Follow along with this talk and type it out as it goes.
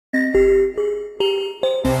எல்லோருக்கும்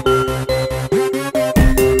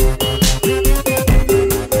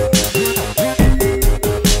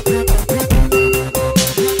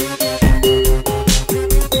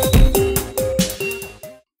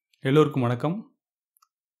வணக்கம்.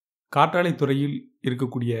 காற்றாலை துறையில்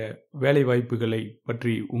இருக்கக்கூடிய வேலை வாய்ப்புகளை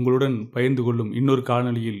பற்றி உங்களுடன் பகிர்ந்து கொள்ளும் இன்னொரு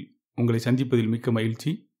காணொளியில் உங்களை சந்திப்பதில் மிக்க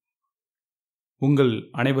மகிழ்ச்சி. உங்கள்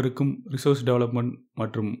அனைவருக்கும் ரிசோர்ஸ் டெவலப்மெண்ட்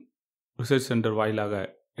மற்றும் ரிசர்ச் சென்டர் வாயிலாக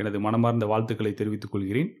எனது மனமார்ந்த வாழ்த்துக்களை தெரிவித்துக்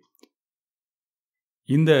கொள்கிறேன்.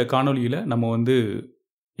 இந்த காணொளியில் நம்ம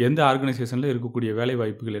எந்த ஆர்கனைசேஷனில் இருக்கக்கூடிய வேலை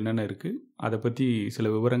வாய்ப்புகள் என்னென்ன இருக்குது, அதை பற்றி சில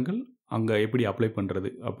விவரங்கள், அங்கே எப்படி அப்ளை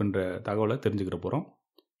பண்ணுறது அப்படின்ற தகவலை தெரிஞ்சுக்கிற போகிறோம்.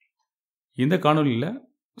 இந்த காணொலியில்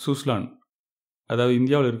சூஸ்லான், அதாவது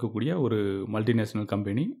இந்தியாவில் இருக்கக்கூடிய ஒரு மல்டிநேஷ்னல்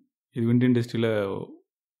கம்பெனி, இது விண்ட் இண்டஸ்ட்ரியில்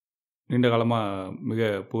நீண்ட காலமாக மிக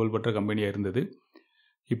புகழ்பெற்ற கம்பெனியாக இருந்தது.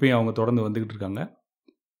 இப்போயும் அவங்க தொடர்ந்து வந்துக்கிட்டு இருக்காங்க.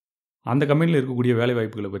 அந்த கம்பெனியில் இருக்கக்கூடிய வேலை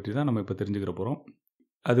வாய்ப்புகளை பற்றி தான் நம்ம இப்போ தெரிஞ்சுக்கிற போகிறோம்.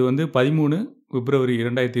 அது 13 பிப்ரவரி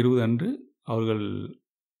 2020 அன்று அவர்கள்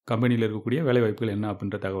கம்பெனியில் இருக்கக்கூடிய வேலை வாய்ப்புகள் என்ன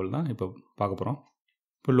அப்படின்ற தகவல் தான் இப்போ பார்க்க போகிறோம்.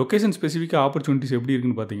 இப்போ லொக்கேஷன் ஸ்பெசிஃபிக்காக ஆப்பர்ச்சுனிட்டிஸ் எப்படி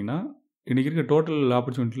இருக்குன்னு பார்த்தீங்கன்னா, இன்றைக்கி இருக்க டோட்டல்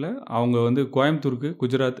ஆப்பர்ச்சுனிட்டியில் அவங்க கோயம்புத்தூருக்கு,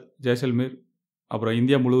 குஜராத், ஜெய்சல்மேர், அப்புறம்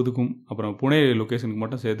இந்தியா முழுவதுக்கும், அப்புறம் புனே லொக்கேஷனுக்கு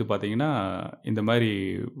மட்டும் சேர்த்து பார்த்தீங்கன்னா இந்த மாதிரி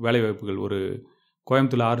வேலைவாய்ப்புகள் ஒரு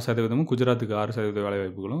கோயம்புத்தூரில் 6%, குஜராத்துக்கு 6%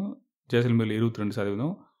 வேலைவாய்ப்புகளும், ஜெய்சல்மேரில்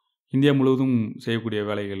 22%, இந்தியா முழுவதும் செய்யக்கூடிய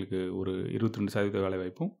வேலைகளுக்கு ஒரு 22%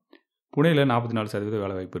 வேலைவாய்ப்பும், புனேயில் 44%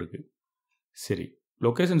 வேலைவாய்ப்பு இருக்குது. சரி,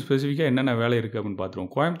 லொக்கேஷன் ஸ்பெசிஃபிக்காக என்னென்ன வேலை இருக்குது அப்படின்னு பார்த்துருவோம்.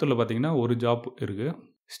 கோயம்புத்தூரில் பார்த்தீங்கன்னா ஒரு ஜாப் இருக்குது,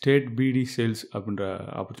 ஸ்டேட் பிடி சேல்ஸ் அப்படின்ற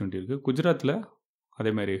ஆப்பர்ச்சுனிட்டி இருக்குது. குஜராத்தில்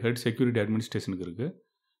அதேமாதிரி ஹெட் செக்யூரிட்டி அட்மினிஸ்ட்ரேஷனுக்கு இருக்குது.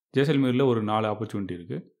 ஜெய்சல்மேரில் ஒரு 4 ஆப்பர்ச்சுனிட்டி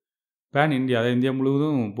இருக்குது. பேன் இந்தியா, அதாவது இந்தியா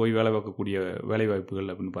முழுவதும் போய் வேலை பார்க்கக்கூடிய வேலை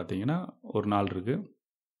வாய்ப்புகள் அப்படின்னு பார்த்தீங்கன்னா ஒரு 4 இருக்குது.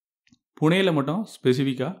 புனேயில் மட்டும்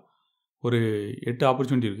ஸ்பெசிஃபிக்காக ஒரு 8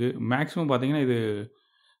 ஆப்பர்ச்சுனிட்டி இருக்குது. மேக்ஸிமம் பார்த்தீங்கன்னா இது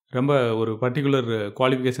ரொம்ப ஒரு பர்டிகுலர்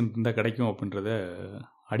குவாலிஃபிகேஷன் இருந்தால் கிடைக்கும் அப்படின்றத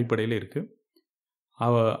அடிப்படையில் இருக்குது.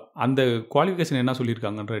 அந்த குவாலிஃபிகேஷன் என்ன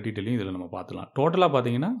சொல்லியிருக்காங்கன்ற டீட்டெயிலையும் இதில் நம்ம பார்த்துலாம். டோட்டலாக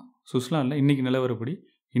பார்த்தீங்கன்னா சுஸ்லானில் இன்றைக்கி நிலவரப்படி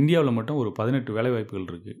இந்தியாவில் மட்டும் ஒரு 18 வேலைவாய்ப்புகள்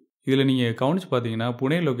இருக்குது. இதில் நீங்கள் கவனித்து பார்த்தீங்கன்னா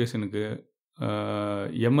புனே லொக்கேஷனுக்கு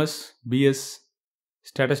எம்எஸ், பிஎஸ்,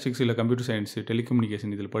 ஸ்டாட்டிஸ்டிக்ஸ் இல்லை கம்ப்யூட்டர் சயின்ஸ்,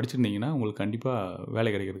 டெலிகம்யூனிகேஷன் இதில் படிச்சிருந்தீங்கன்னா உங்களுக்கு கண்டிப்பாக வேலை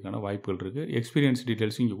கிடைக்கிறதுக்கான வாய்ப்புகள் இருக்குது. எக்ஸ்பீரியன்ஸ்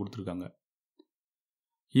டீட்டெயில்ஸும் இங்கே கொடுத்துருக்காங்க.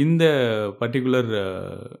 இந்த பர்டிகுலர்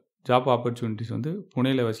ஜாப் ஆப்பர்ச்சுனிட்டிஸ்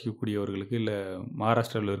புனேயில் வசிக்கக்கூடியவர்களுக்கு இல்லை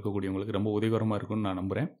மகாராஷ்டிராவில் இருக்கக்கூடியவங்களுக்கு ரொம்ப உதவிகரமாக இருக்கும்னு நான்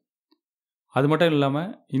நம்புகிறேன். அது மட்டும் இல்லாமல்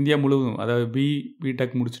இந்தியா முழுவதும், அதாவது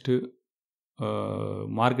பிடெக் முடிச்சுட்டு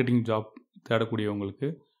மார்க்கெட்டிங் ஜாப் தேடக்கூடியவங்களுக்கு,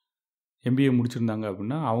 எம்பிஏ முடிச்சிருந்தாங்க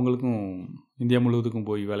அப்படின்னா அவங்களுக்கும் இந்தியா முழுவதுக்கும்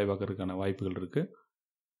போய் வேலை பார்க்கறதுக்கான வாய்ப்புகள் இருக்குது.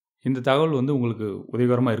 இந்த தகவல் உங்களுக்கு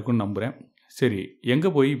உதவிகரமாக இருக்குன்னு நம்புகிறேன். சரி, எங்கே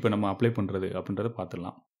போய் இப்போ நம்ம அப்ளை பண்ணுறது அப்படின்றத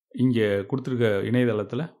பார்த்துடலாம். இங்கே கொடுத்துருக்க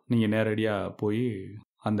இணையதளத்தில் நீங்கள் நேரடியாக போய்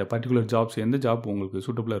அந்த பர்டிகுலர் ஜாப்ஸ், எந்த ஜாப் உங்களுக்கு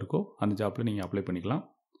சூட்டபுளாக இருக்கோ அந்த ஜாப்பில் நீங்கள் அப்ளை பண்ணிக்கலாம்.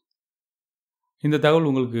 இந்த தகவல்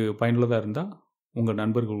உங்களுக்கு பயனுள்ளதாக இருந்தால் உங்கள்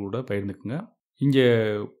நண்பர்களோட பகிர்ந்துக்குங்க. இங்கே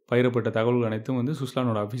பகிரப்பட்ட தகவல்கள் அனைத்தும்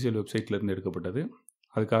சுஸ்லானோட அஃபிஷியல் வெப்சைட்லேருந்து எடுக்கப்பட்டது.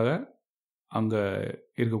 அதுக்காக அங்கே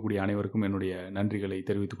இருக்கக்கூடிய அனைவருக்கும் என்னுடைய நன்றிகளை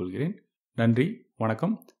தெரிவித்துக் கொள்கிறேன். நன்றி,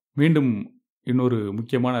 வணக்கம். மீண்டும் இன்னொரு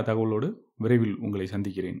முக்கியமான தகவலோடு விரைவில் உங்களை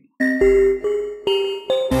சந்திக்கிறேன்.